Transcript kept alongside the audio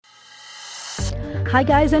Hi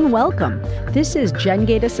guys and welcome. This is Jen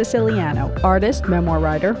Gaeta Siciliano, artist, memoir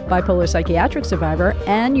writer, bipolar psychiatric survivor,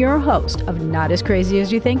 and your host of Not As Crazy As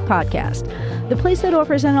You Think podcast, the place that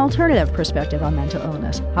offers an alternative perspective on mental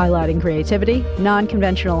illness, highlighting creativity,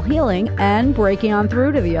 non-conventional healing, and breaking on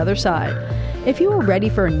through to the other side. If you are ready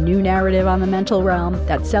for a new narrative on the mental realm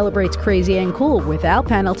that celebrates crazy and cool without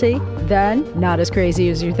penalty, then Not As Crazy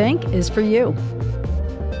As You Think is for you.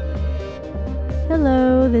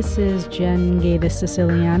 Hello, this is Jen Gaeta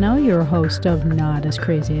Siciliano, your host of Not As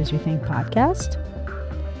Crazy As You Think podcast.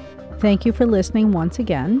 Thank you for listening once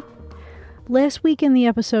again. Last week in the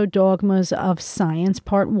episode Dogmas of Science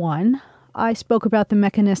Part 1, I spoke about the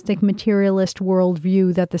mechanistic materialist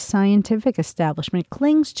worldview that the scientific establishment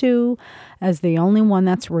clings to as the only one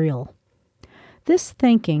that's real. This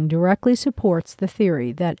thinking directly supports the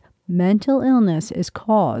theory that mental illness is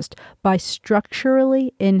caused by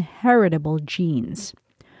structurally inheritable genes.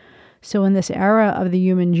 So in this era of the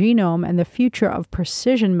human genome and the future of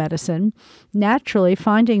precision medicine, naturally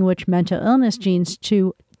finding which mental illness genes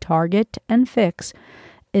to target and fix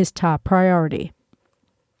is top priority.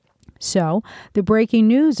 So, the breaking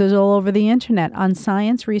news is all over the internet on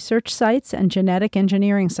science research sites and genetic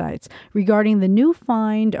engineering sites regarding the new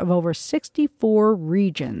find of over 64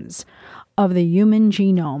 regions of the human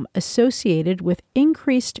genome associated with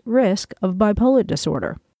increased risk of bipolar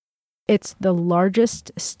disorder. It's the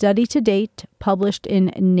largest study to date published in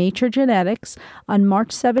Nature Genetics on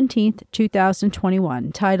March 17,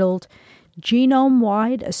 2021, titled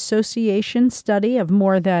Genome-Wide Association Study of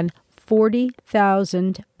More Than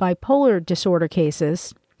 40,000 Bipolar Disorder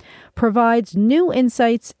Cases, provides new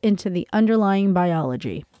insights into the underlying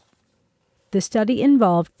biology. The study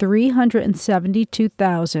involved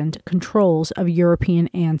 372,000 controls of European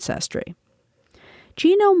ancestry.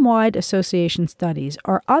 Genome-wide association studies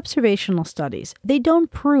are observational studies. They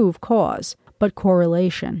don't prove cause, but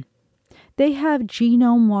correlation. They have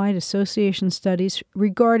genome-wide association studies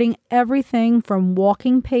regarding everything from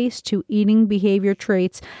walking pace to eating behavior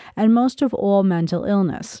traits, and most of all, mental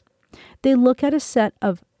illness. They look at a set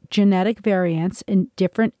of genetic variants in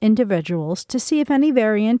different individuals to see if any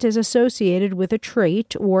variant is associated with a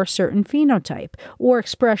trait or certain phenotype or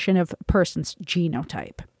expression of a person's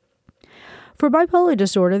genotype. For bipolar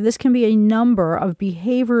disorder, this can be a number of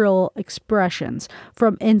behavioral expressions,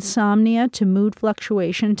 from insomnia to mood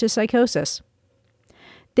fluctuation to psychosis.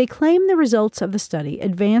 They claim the results of the study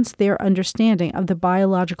advanced their understanding of the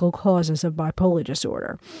biological causes of bipolar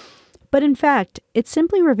disorder. But in fact, it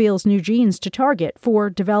simply reveals new genes to target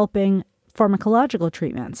for developing pharmacological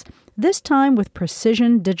treatments, this time with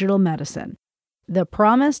precision digital medicine, the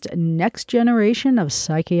promised next generation of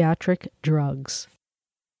psychiatric drugs.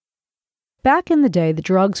 Back in the day, the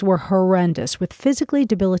drugs were horrendous with physically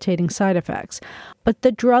debilitating side effects, but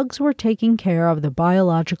the drugs were taking care of the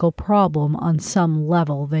biological problem on some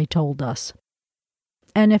level, they told us.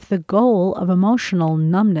 And if the goal of emotional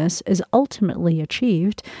numbness is ultimately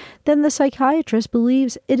achieved, then the psychiatrist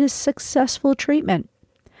believes it is successful treatment.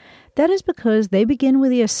 That is because they begin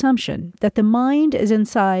with the assumption that the mind is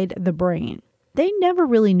inside the brain. They never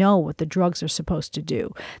really know what the drugs are supposed to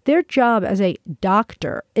do. Their job as a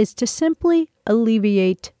doctor is to simply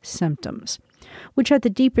alleviate symptoms, which at the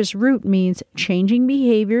deepest root means changing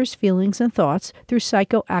behaviors, feelings, and thoughts through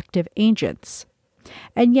psychoactive agents.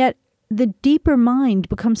 And yet, the deeper mind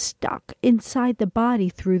becomes stuck inside the body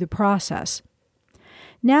through the process.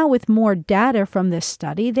 Now, with more data from this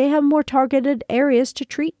study, they have more targeted areas to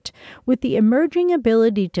treat, with the emerging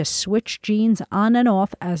ability to switch genes on and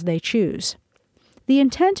off as they choose. The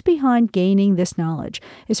intent behind gaining this knowledge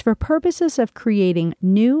is for purposes of creating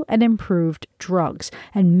new and improved drugs,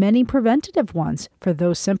 and many preventative ones for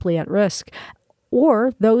those simply at risk,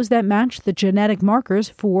 or those that match the genetic markers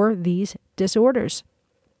for these disorders.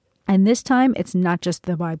 And this time, it's not just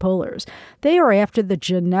the bipolars. They are after the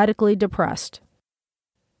genetically depressed.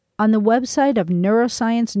 On the website of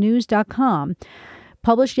neurosciencenews.com,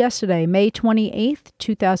 published yesterday, May 28,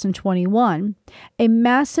 2021, a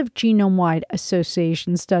massive genome-wide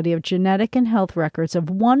association study of genetic and health records of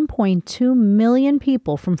 1.2 million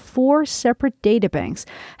people from 4 separate databanks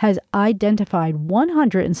has identified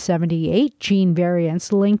 178 gene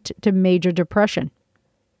variants linked to major depression.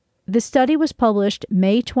 The study was published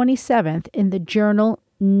May 27th in the journal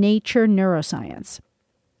Nature Neuroscience.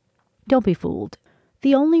 Don't be fooled.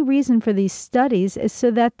 The only reason for these studies is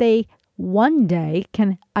so that they one day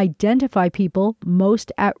can identify people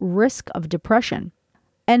most at risk of depression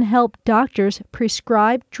and help doctors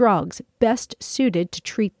prescribe drugs best suited to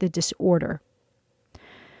treat the disorder.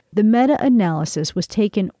 The meta-analysis was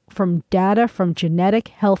taken from data from genetic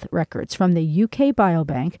health records from the UK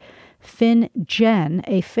Biobank, FinnGen,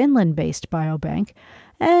 a Finland-based biobank,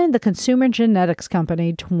 and the consumer genetics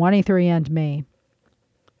company 23andMe.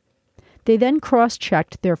 They then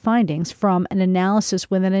cross-checked their findings from an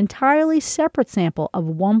analysis with an entirely separate sample of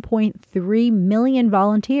 1.3 million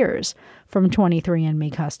volunteers from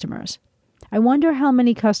 23andMe customers. I wonder how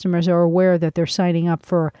many customers are aware that they're signing up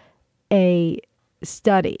for a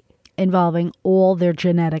study involving all their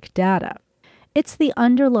genetic data. It's the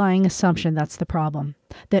underlying assumption that's the problem,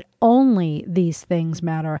 that only these things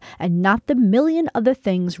matter and not the million other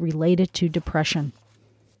things related to depression.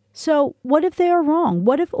 So what if they are wrong?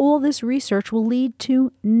 What if all this research will lead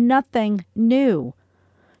to nothing new?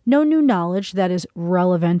 No new knowledge that is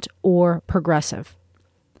relevant or progressive.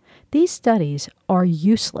 These studies are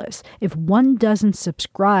useless if one doesn't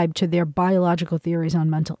subscribe to their biological theories on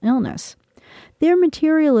mental illness. Their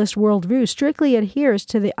materialist worldview strictly adheres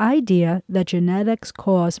to the idea that genetics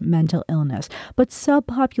cause mental illness, but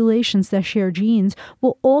subpopulations that share genes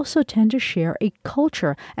will also tend to share a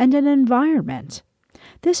culture and an environment.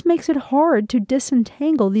 This makes it hard to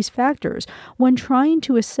disentangle these factors when trying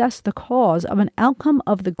to assess the cause of an outcome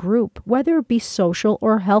of the group, whether it be social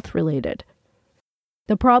or health-related.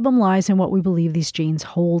 The problem lies in what we believe these genes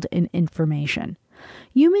hold in information.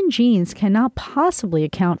 Human genes cannot possibly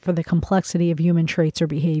account for the complexity of human traits or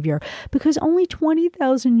behavior because only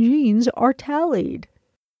 20,000 genes are tallied.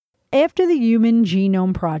 After the Human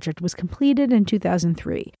Genome Project was completed in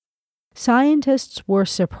 2003, scientists were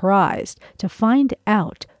surprised to find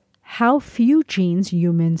out how few genes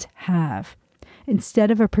humans have.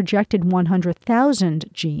 Instead of a projected 100,000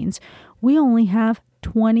 genes, we only have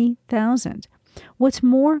 20,000. What's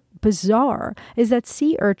more bizarre is that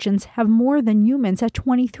sea urchins have more than humans at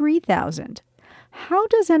 23,000. How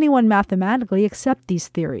does anyone mathematically accept these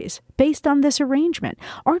theories based on this arrangement?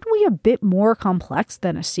 Aren't we a bit more complex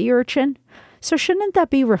than a sea urchin? So shouldn't that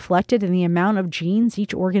be reflected in the amount of genes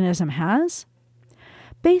each organism has?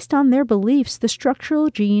 Based on their beliefs, the structural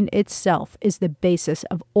gene itself is the basis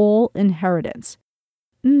of all inheritance.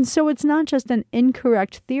 So it's not just an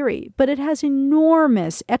incorrect theory, but it has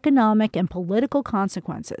enormous economic and political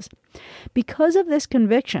consequences. Because of this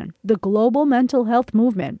conviction, the global mental health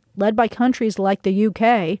movement, led by countries like the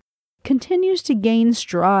UK, continues to gain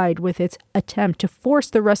stride with its attempt to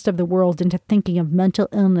force the rest of the world into thinking of mental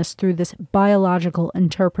illness through this biological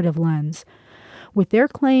interpretive lens, with their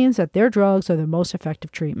claims that their drugs are the most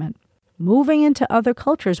effective treatment. Moving into other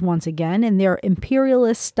cultures once again in their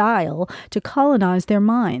imperialist style to colonize their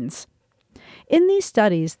minds. In these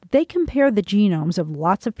studies, they compare the genomes of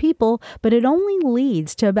lots of people, but it only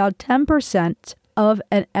leads to about 10% of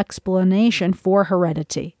an explanation for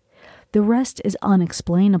heredity. The rest is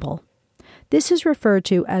unexplainable. This is referred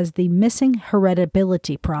to as the missing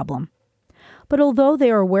heritability problem. But although they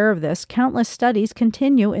are aware of this, countless studies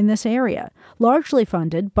continue in this area, largely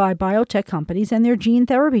funded by biotech companies and their gene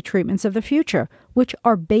therapy treatments of the future, which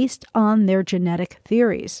are based on their genetic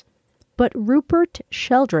theories. But Rupert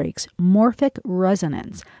Sheldrake's morphic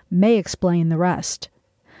resonance may explain the rest.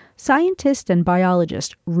 Scientist and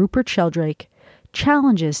biologist Rupert Sheldrake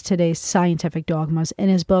challenges today's scientific dogmas in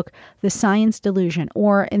his book, The Science Delusion,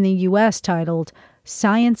 or in the U.S. titled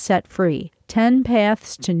Science Set Free, 10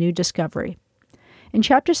 Paths to New Discovery. In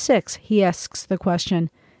Chapter 6, he asks the question,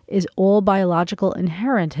 is all biological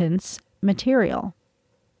inheritance material?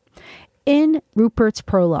 In Rupert's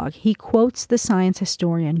prologue, he quotes the science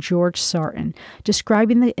historian George Sarton,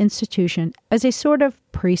 describing the institution as a sort of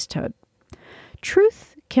priesthood.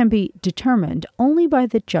 Truth can be determined only by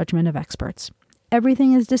the judgment of experts.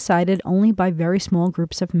 Everything is decided only by very small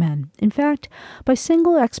groups of men. In fact, by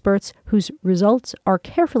single experts whose results are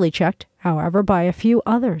carefully checked, however, by a few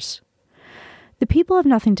others. The people have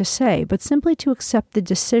nothing to say, but simply to accept the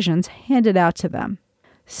decisions handed out to them.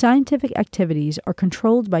 Scientific activities are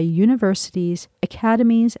controlled by universities,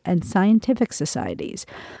 academies, and scientific societies,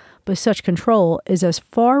 but such control is as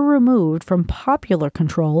far removed from popular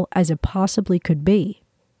control as it possibly could be.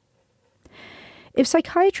 If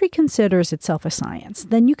psychiatry considers itself a science,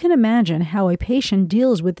 then you can imagine how a patient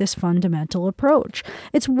deals with this fundamental approach.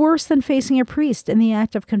 It's worse than facing a priest in the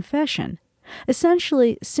act of confession.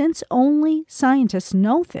 Essentially, since only scientists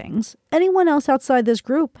know things, anyone else outside this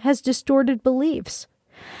group has distorted beliefs.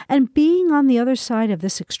 And being on the other side of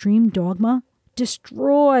this extreme dogma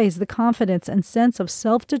destroys the confidence and sense of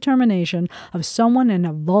self-determination of someone in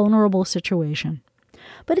a vulnerable situation.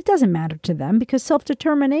 But it doesn't matter to them because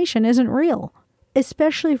self-determination isn't real,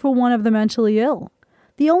 especially for one of the mentally ill.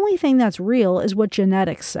 The only thing that's real is what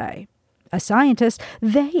genetics say. As scientists,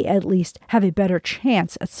 they at least have a better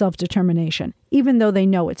chance at self-determination, even though they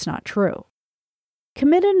know it's not true.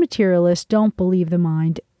 Committed materialists don't believe the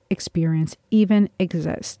mind experience even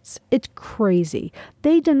exists. It's crazy.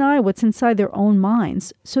 They deny what's inside their own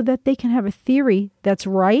minds so that they can have a theory that's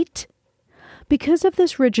right. Because of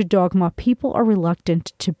this rigid dogma, people are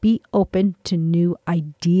reluctant to be open to new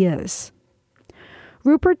ideas.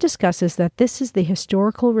 Rupert discusses that this is the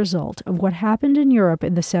historical result of what happened in Europe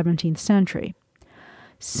in the 17th century.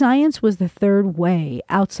 Science was the third way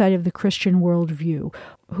outside of the Christian worldview,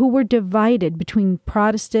 who were divided between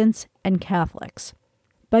Protestants and Catholics.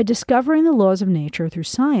 By discovering the laws of nature through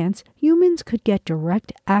science, humans could get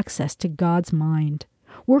direct access to God's mind,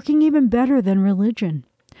 working even better than religion.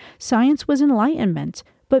 Science was enlightenment,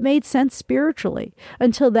 but made sense spiritually,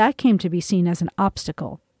 until that came to be seen as an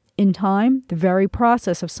obstacle. In time, the very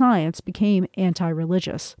process of science became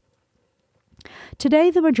anti-religious.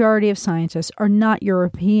 Today, the majority of scientists are not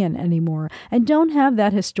European anymore and don't have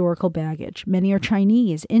that historical baggage. Many are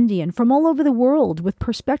Chinese, Indian, from all over the world with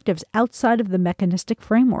perspectives outside of the mechanistic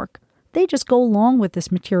framework. They just go along with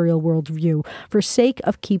this material worldview for sake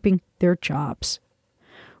of keeping their jobs.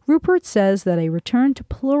 Rupert says that a return to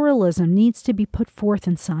pluralism needs to be put forth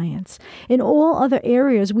in science. In all other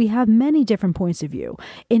areas, we have many different points of view.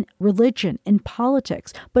 In religion, in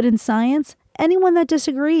politics, but in science, anyone that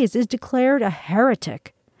disagrees is declared a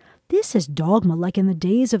heretic. This is dogma like in the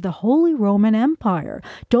days of the Holy Roman Empire.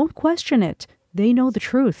 Don't question it. They know the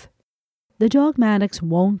truth. The dogmatics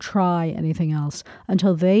won't try anything else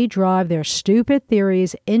until they drive their stupid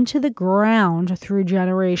theories into the ground through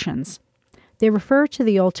generations. They refer to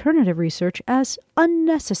the alternative research as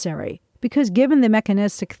unnecessary, because given the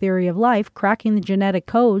mechanistic theory of life, cracking the genetic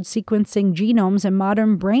code, sequencing genomes, and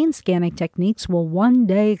modern brain scanning techniques will one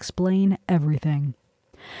day explain everything.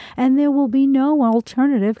 And there will be no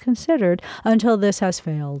alternative considered until this has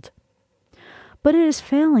failed. But it is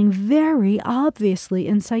failing very obviously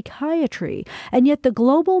in psychiatry, and yet the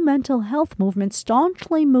global mental health movement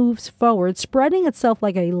staunchly moves forward, spreading itself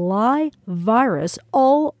like a lie virus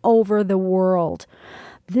all over the world.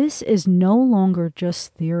 This is no longer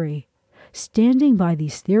just theory. Standing by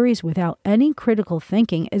these theories without any critical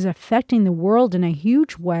thinking is affecting the world in a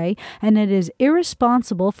huge way, and it is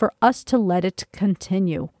irresponsible for us to let it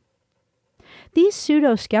continue. These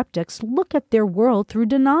pseudo-skeptics look at their world through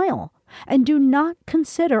denial and do not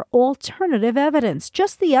consider alternative evidence,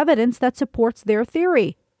 just the evidence that supports their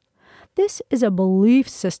theory. This is a belief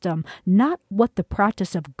system, not what the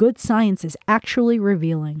practice of good science is actually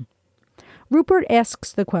revealing. Rupert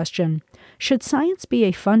asks the question, should science be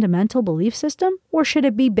a fundamental belief system, or should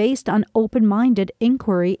it be based on open-minded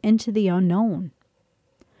inquiry into the unknown?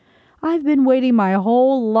 I've been waiting my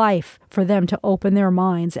whole life for them to open their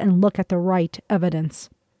minds and look at the right evidence.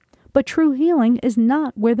 But true healing is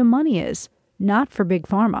not where the money is, not for Big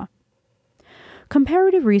Pharma.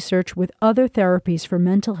 Comparative research with other therapies for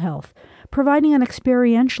mental health, providing an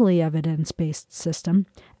experientially evidence-based system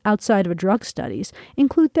outside of drug studies,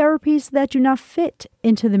 include therapies that do not fit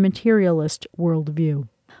into the materialist worldview.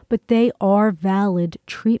 But they are valid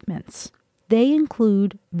treatments. They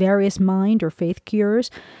include various mind or faith cures,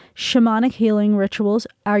 shamanic healing rituals,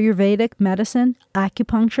 Ayurvedic medicine,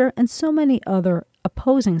 acupuncture, and so many other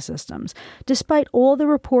opposing systems. Despite all the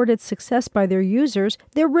reported success by their users,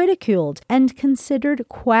 they're ridiculed and considered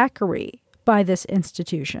quackery by this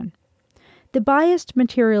institution. The biased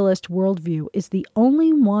materialist worldview is the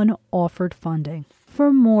only one offered funding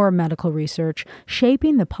for more medical research,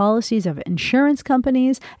 shaping the policies of insurance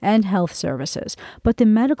companies and health services, but the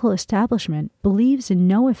medical establishment believes in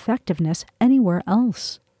no effectiveness anywhere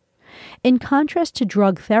else. In contrast to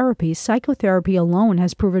drug therapy, psychotherapy alone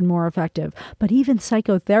has proven more effective, but even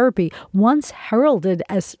psychotherapy, once heralded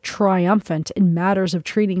as triumphant in matters of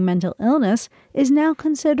treating mental illness, is now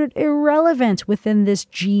considered irrelevant within this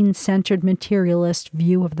gene-centered materialist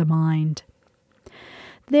view of the mind.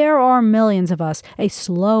 There are millions of us, a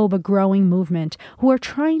slow but growing movement, who are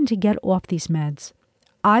trying to get off these meds.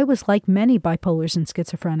 I was like many bipolars and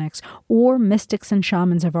schizophrenics, or mystics and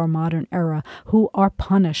shamans of our modern era, who are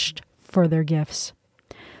punished for their gifts.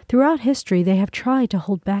 Throughout history, they have tried to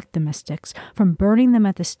hold back the mystics, from burning them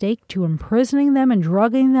at the stake to imprisoning them and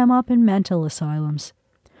drugging them up in mental asylums.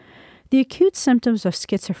 The acute symptoms of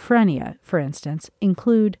schizophrenia, for instance,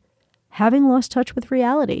 include having lost touch with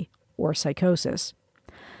reality, or psychosis.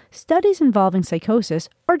 Studies involving psychosis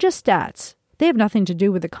are just stats. They have nothing to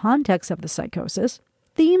do with the context of the psychosis.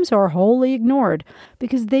 Themes are wholly ignored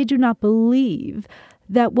because they do not believe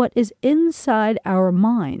that what is inside our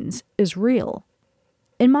minds is real.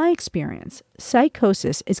 In my experience,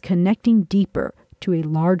 psychosis is connecting deeper to a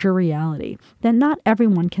larger reality that not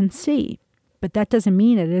everyone can see. But that doesn't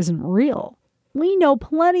mean it isn't real. We know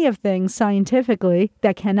plenty of things scientifically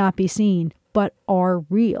that cannot be seen, but are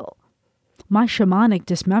real. My shamanic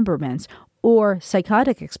dismemberments or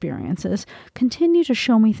psychotic experiences continue to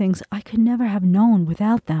show me things I could never have known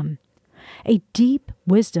without them. A deep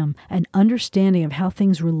wisdom and understanding of how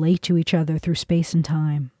things relate to each other through space and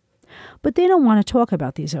time. But they don't want to talk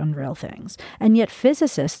about these unreal things, and yet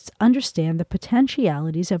physicists understand the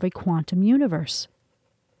potentialities of a quantum universe.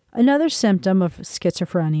 Another symptom of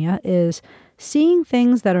schizophrenia is seeing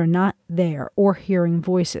things that are not there or hearing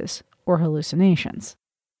voices or hallucinations.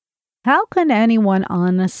 How can anyone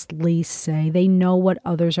honestly say they know what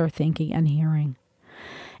others are thinking and hearing?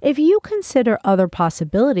 If you consider other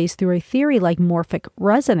possibilities through a theory like morphic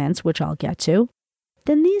resonance, which I'll get to,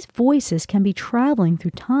 then these voices can be traveling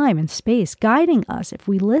through time and space, guiding us if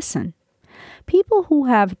we listen. People who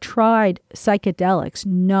have tried psychedelics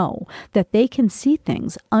know that they can see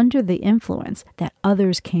things under the influence that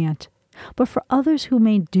others can't. But for others who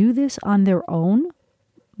may do this on their own,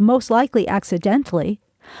 most likely accidentally,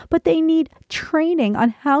 but they need training on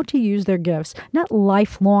how to use their gifts, not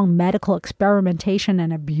lifelong medical experimentation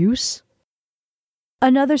and abuse.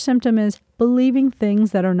 Another symptom is believing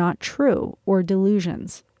things that are not true or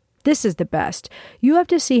delusions. This is the best. You have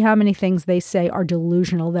to see how many things they say are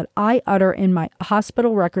delusional that I utter in my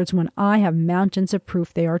hospital records when I have mountains of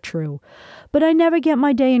proof they are true. But I never get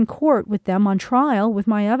my day in court with them on trial with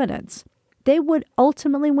my evidence. They would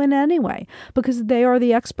ultimately win anyway, because they are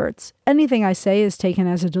the experts. Anything I say is taken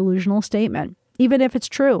as a delusional statement, even if it's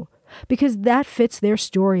true, because that fits their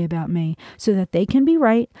story about me, so that they can be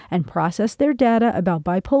right and process their data about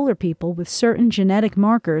bipolar people with certain genetic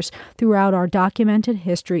markers throughout our documented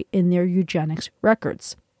history in their eugenics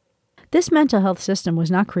records. This mental health system was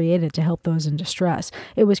not created to help those in distress.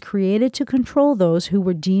 It was created to control those who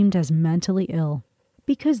were deemed as mentally ill,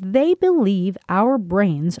 because they believe our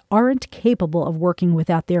brains aren't capable of working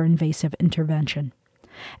without their invasive intervention.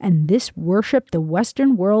 And this worship the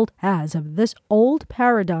Western world has of this old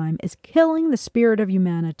paradigm is killing the spirit of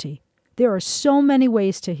humanity. There are so many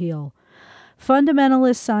ways to heal.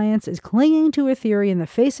 Fundamentalist science is clinging to a theory in the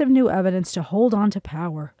face of new evidence to hold on to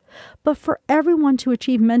power. But for everyone to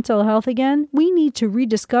achieve mental health again, we need to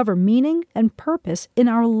rediscover meaning and purpose in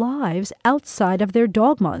our lives outside of their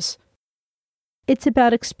dogmas. It's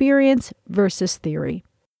about experience versus theory.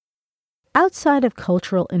 Outside of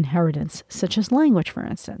cultural inheritance, such as language, for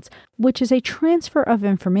instance, which is a transfer of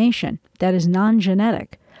information that is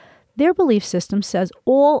non-genetic, their belief system says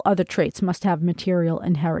all other traits must have material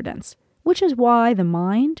inheritance, which is why the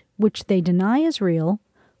mind, which they deny is real,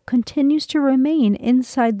 continues to remain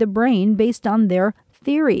inside the brain based on their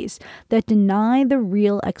theories that deny the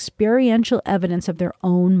real experiential evidence of their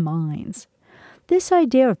own minds. This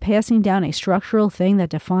idea of passing down a structural thing that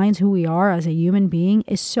defines who we are as a human being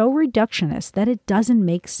is so reductionist that it doesn't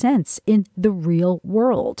make sense in the real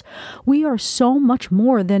world. We are so much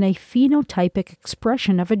more than a phenotypic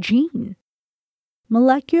expression of a gene.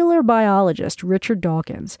 Molecular biologist Richard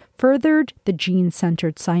Dawkins furthered the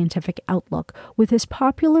gene-centered scientific outlook with his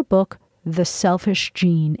popular book, The Selfish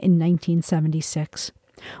Gene, in 1976.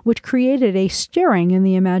 Which created a stirring in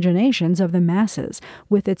the imaginations of the masses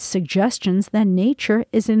with its suggestions that nature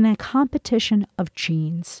is in a competition of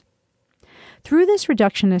genes. Through this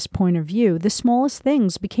reductionist point of view, the smallest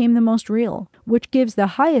things became the most real, which gives the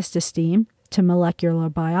highest esteem to molecular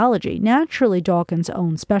biology, naturally Dawkins'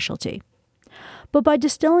 own specialty. But by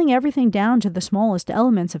distilling everything down to the smallest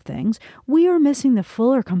elements of things, we are missing the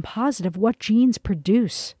fuller composite of what genes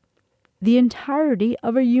produce. The entirety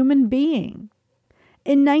of a human being.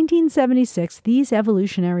 In 1976, these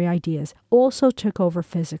evolutionary ideas also took over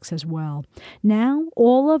physics as well. Now,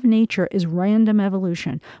 all of nature is random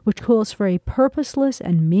evolution, which calls for a purposeless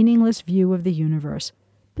and meaningless view of the universe.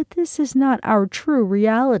 But this is not our true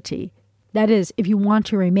reality. That is, if you want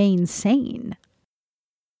to remain sane.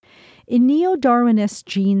 In neo-Darwinist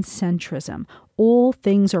gene centrism, all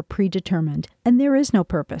things are predetermined, and there is no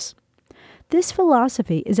purpose. This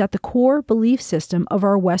philosophy is at the core belief system of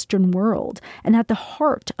our Western world and at the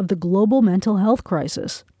heart of the global mental health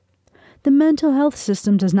crisis. The mental health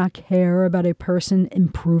system does not care about a person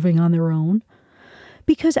improving on their own,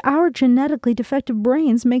 because our genetically defective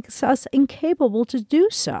brains makes us incapable to do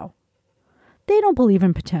so. They don't believe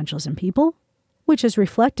in potentials in people, which is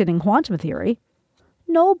reflected in quantum theory.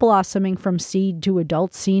 No blossoming from seed to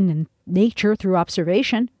adult seen in nature through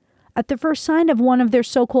observation. At the first sign of one of their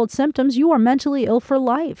so-called symptoms, you are mentally ill for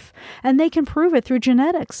life, and they can prove it through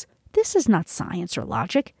genetics. This is not science or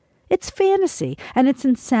logic. It's fantasy and it's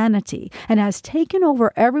insanity and has taken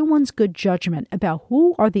over everyone's good judgment about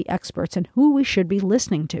who are the experts and who we should be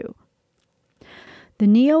listening to. The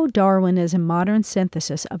Neo-Darwinism modern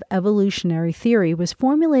synthesis of evolutionary theory was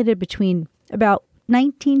formulated between about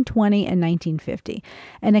 1920 and 1950,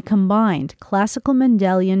 and it combined classical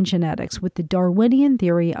Mendelian genetics with the Darwinian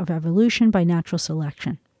theory of evolution by natural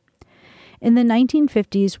selection. In the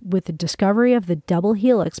 1950s, with the discovery of the double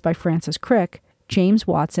helix by Francis Crick, James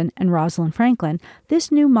Watson, and Rosalind Franklin,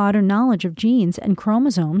 this new modern knowledge of genes and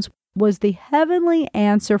chromosomes was the heavenly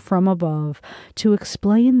answer from above to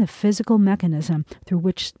explain the physical mechanism through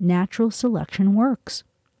which natural selection works.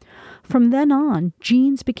 From then on,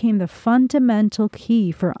 genes became the fundamental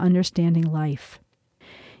key for understanding life.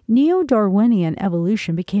 Neo-Darwinian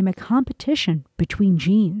evolution became a competition between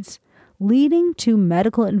genes, leading to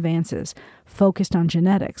medical advances focused on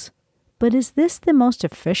genetics. But is this the most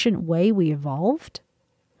efficient way we evolved?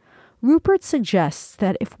 Rupert suggests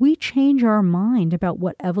that if we change our mind about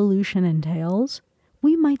what evolution entails,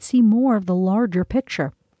 we might see more of the larger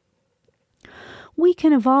picture. We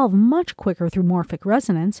can evolve much quicker through morphic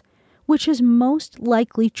resonance, which is most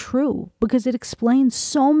likely true because it explains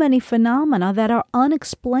so many phenomena that are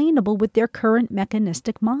unexplainable with their current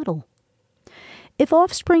mechanistic model. If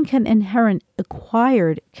offspring can inherit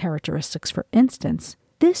acquired characteristics, for instance,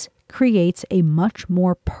 this creates a much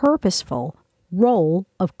more purposeful role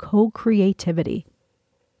of co-creativity.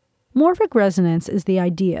 Morphic resonance is the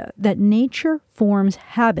idea that nature forms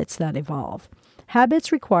habits that evolve.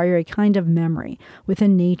 Habits require a kind of memory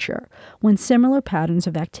within nature when similar patterns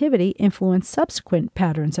of activity influence subsequent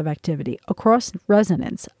patterns of activity across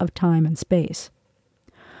resonance of time and space.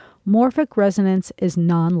 Morphic resonance is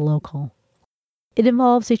non-local. It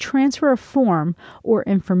involves a transfer of form or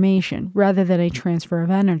information rather than a transfer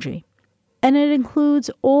of energy. And it includes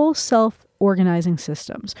all self-organizing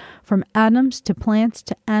systems, from atoms to plants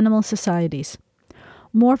to animal societies.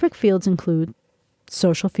 Morphic fields include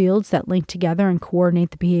social fields that link together and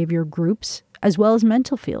coordinate the behavior of groups, as well as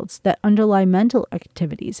mental fields that underlie mental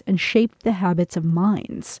activities and shape the habits of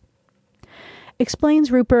minds.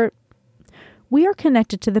 Explains Rupert, we are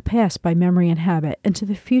connected to the past by memory and habit, and to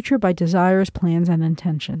the future by desires, plans, and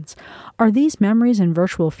intentions. Are these memories and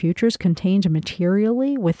virtual futures contained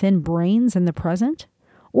materially within brains in the present?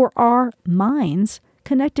 Or are minds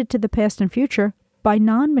connected to the past and future by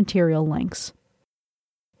non-material links?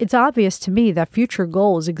 It's obvious to me that future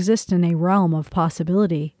goals exist in a realm of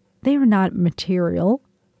possibility. They are not material.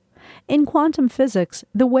 In quantum physics,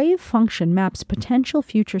 the wave function maps potential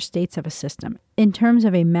future states of a system in terms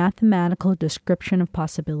of a mathematical description of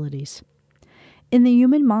possibilities. In the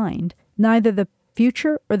human mind, neither the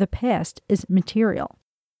future or the past is material.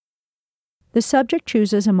 The subject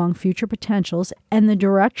chooses among future potentials, and the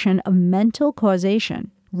direction of mental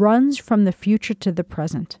causation runs from the future to the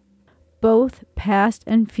present. Both past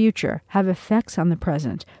and future have effects on the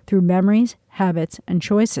present through memories, habits, and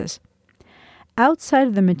choices. Outside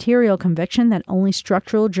of the material conviction that only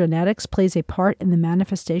structural genetics plays a part in the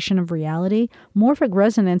manifestation of reality, morphic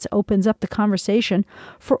resonance opens up the conversation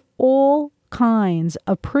for all kinds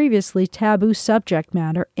of previously taboo subject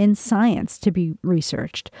matter in science to be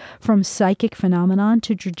researched, from psychic phenomenon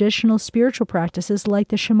to traditional spiritual practices like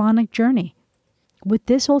the shamanic journey. With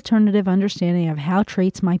this alternative understanding of how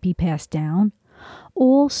traits might be passed down,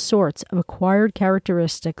 all sorts of acquired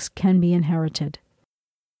characteristics can be inherited.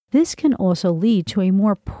 This can also lead to a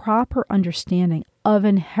more proper understanding of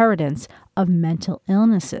inheritance of mental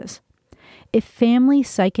illnesses. If family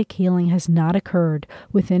psychic healing has not occurred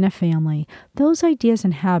within a family, those ideas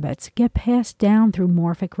and habits get passed down through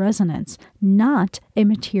morphic resonance, not a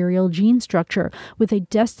material gene structure with a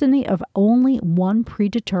destiny of only one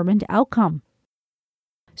predetermined outcome.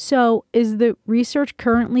 So, is the research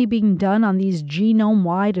currently being done on these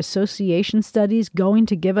genome-wide association studies going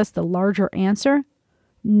to give us the larger answer?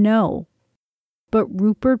 No. But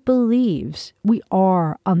Rupert believes we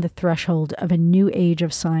are on the threshold of a new age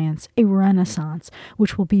of science, a renaissance,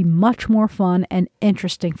 which will be much more fun and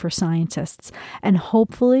interesting for scientists, and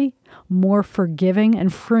hopefully more forgiving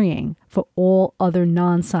and freeing for all other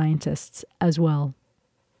non-scientists as well.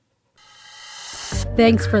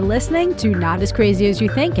 Thanks for listening to Not As Crazy As You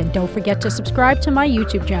Think, and don't forget to subscribe to my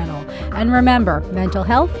YouTube channel. And remember, mental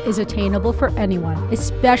health is attainable for anyone,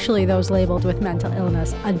 especially those labeled with mental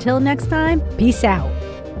illness. Until next time, peace out.